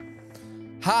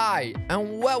Hi,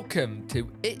 and welcome to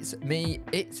It's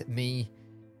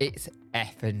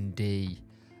FND.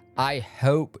 I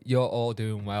hope you're all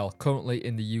doing well. Currently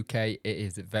in the UK, it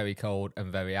is very cold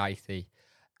and very icy.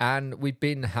 And we've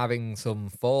been having some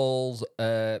falls,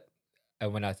 and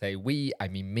when I say we, I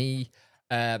mean me,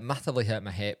 massively hurt my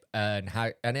hip, and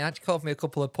it actually caused me a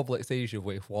couple of public seizures,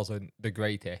 which wasn't the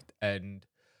greatest. And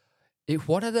it's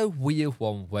one of those weird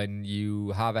ones when you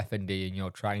have FND and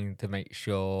you're trying to make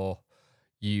sure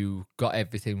you got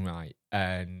everything right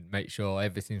and make sure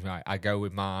everything's right. I go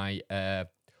with my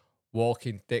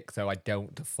walking stick so I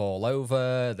don't fall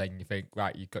over. Then you think,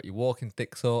 right, you've got your walking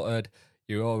stick sorted.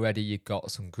 You've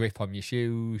got some grip on your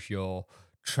shoes. You're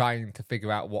trying to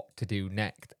figure out what to do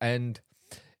next. And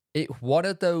it's one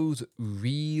of those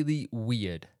really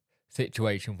weird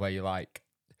situations where you're like,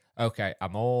 okay,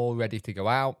 I'm all ready to go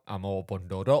out. I'm all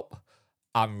bundled up.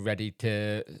 I'm ready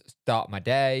to start my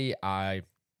day.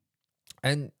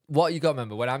 And what you got to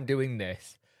remember when I'm doing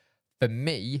this, for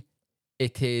me,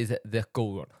 it is the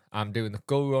school run. I'm doing the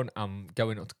school run. I'm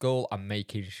going up to school. I'm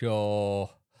making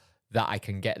sure that I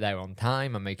can get there on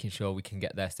time. I'm making sure we can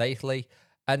get there safely.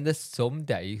 And there's some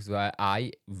days where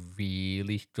I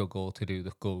really struggle to do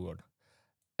the school run,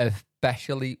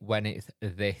 especially when it's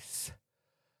this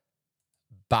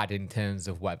bad in terms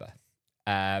of weather.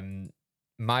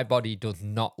 My body does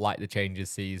not like the change of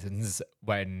seasons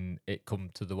when it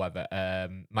comes to the weather.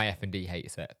 My FND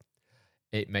hates it.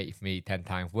 It makes me 10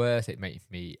 times worse. It makes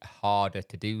me harder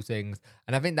to do things.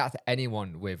 And I think that's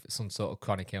anyone with some sort of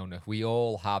chronic illness. We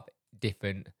all have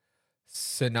different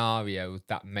scenarios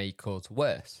that make us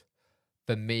worse.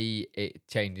 For me, it's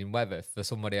changing weather. For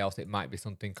somebody else, it might be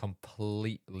something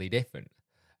completely different.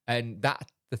 And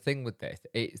that's the thing with this.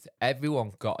 It's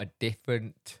everyone's got a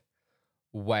different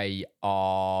way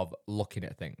of looking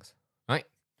at things, right?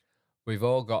 We've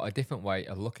all got a different way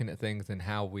of looking at things and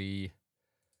how we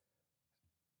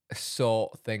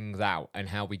sort things out and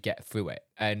how we get through it.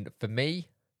 And for me,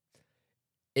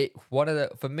 it's just one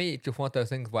of those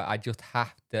things where I just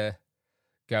have to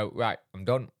go, right, I'm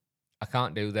done. I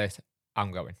can't do this.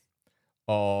 I'm going.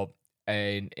 Or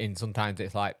in sometimes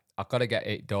it's like, I've got to get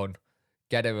it done,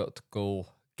 get her up to school,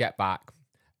 get back,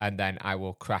 and then I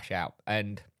will crash out.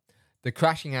 And the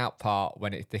crashing out part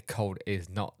when it's this cold is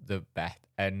not the best.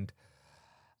 And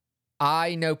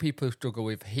I know people who struggle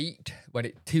with heat. When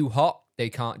it's too hot,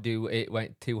 they can't do it when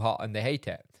it's too hot and they hate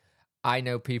it. I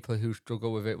know people who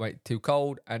struggle with it when it's too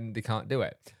cold and they can't do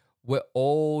it. We're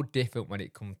all different when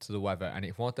it comes to the weather. And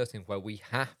it's one of those things where we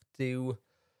have to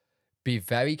be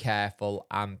very careful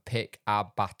and pick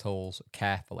our battles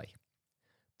carefully.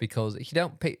 Because if you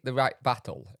don't pick the right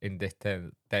battle in this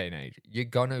day and age, you're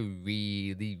going to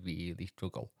really, really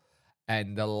struggle.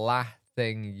 And the last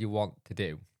thing you want to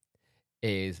do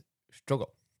is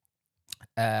struggle.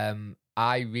 I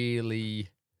really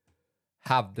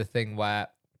have the thing where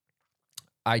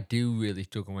I do really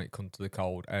struggle when it comes to the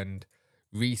cold. And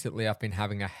recently I've been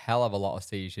having a hell of a lot of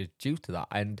seizures due to that.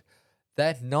 And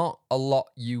there's not a lot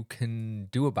you can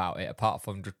do about it apart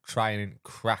from just trying and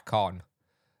crack on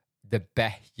the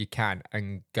best you can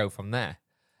and go from there.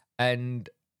 And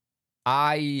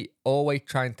I always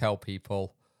try and tell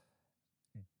people,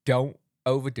 don't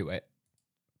overdo it,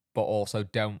 but also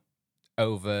don't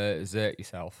overexert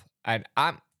yourself. And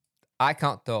I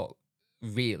can't talk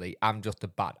really. I'm just a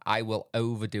bad. I will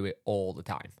overdo it all the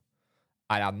time.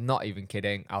 And I'm not even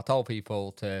kidding. I'll tell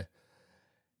people to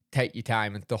take your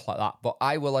time and stuff like that, but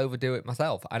I will overdo it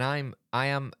myself. And I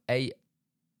am a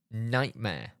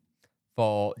nightmare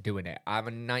for doing it. I'm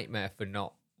a nightmare for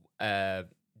not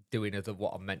doing as of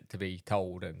what I'm meant to be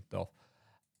told and stuff.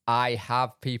 I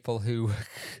have people who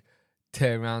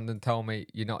turn around and tell me,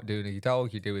 you're not doing as you're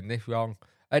told, you're doing this wrong.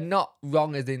 And not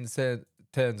wrong as in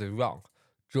terms of wrong.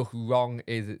 Just wrong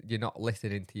is you're not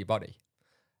listening to your body.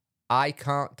 I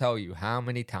can't tell you how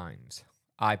many times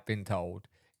I've been told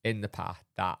in the past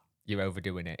that you're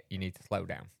overdoing it, you need to slow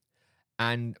down.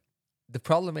 And the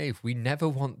problem is we never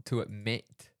want to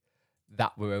admit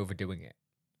that we're overdoing it.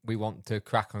 We want to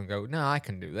crack on and go, no, I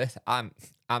can do this. I'm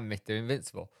Mr.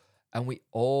 Invincible. And we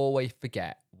always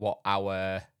forget what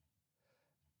our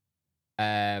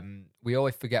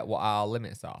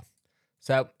limits are.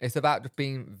 So it's about just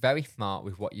being very smart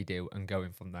with what you do and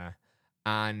going from there.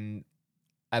 And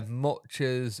as much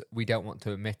as we don't want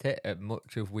to admit it, as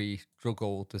much as we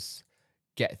struggle to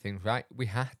get things right, we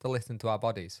have to listen to our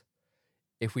bodies.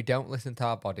 If we don't listen to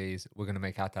our bodies, we're going to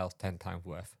make ourselves 10 times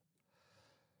worse.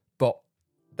 But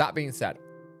that being said,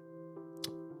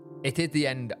 it is the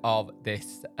end of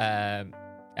this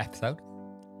episode.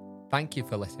 Thank you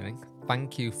for listening.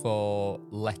 Thank you for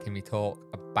letting me talk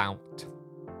about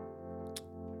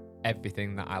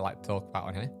everything that I like to talk about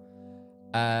on here.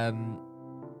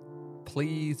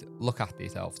 Please look after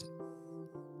yourselves.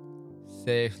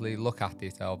 Seriously, look after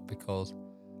yourself, because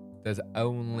there's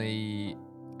only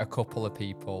a couple of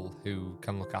people who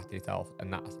can look after yourself,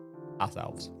 and that's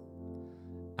ourselves.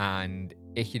 And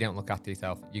if you don't look after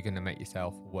yourself, you're going to make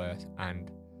yourself worse.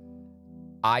 And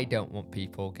I don't want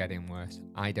people getting worse.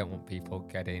 I want people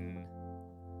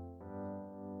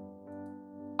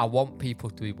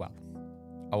to be well.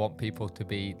 I want people to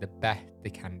be the best they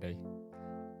can be.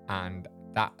 And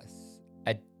that's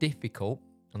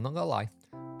I'm not gonna lie,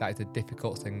 that is a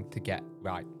difficult thing to get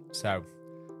right. So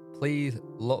please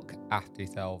look after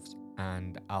yourselves,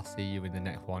 and I'll see you in the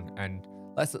next one. And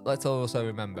let's also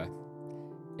remember,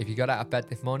 if you got out of bed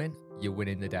this morning, you're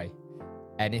winning the day.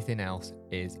 Anything else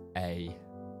is a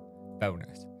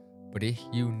bonus. But if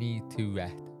you need to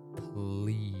rest,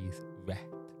 please rest.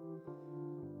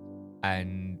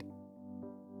 And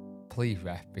please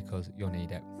rest, because you'll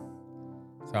need it.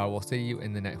 So I will see you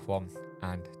in the next one,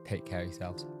 and take care of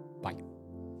yourselves.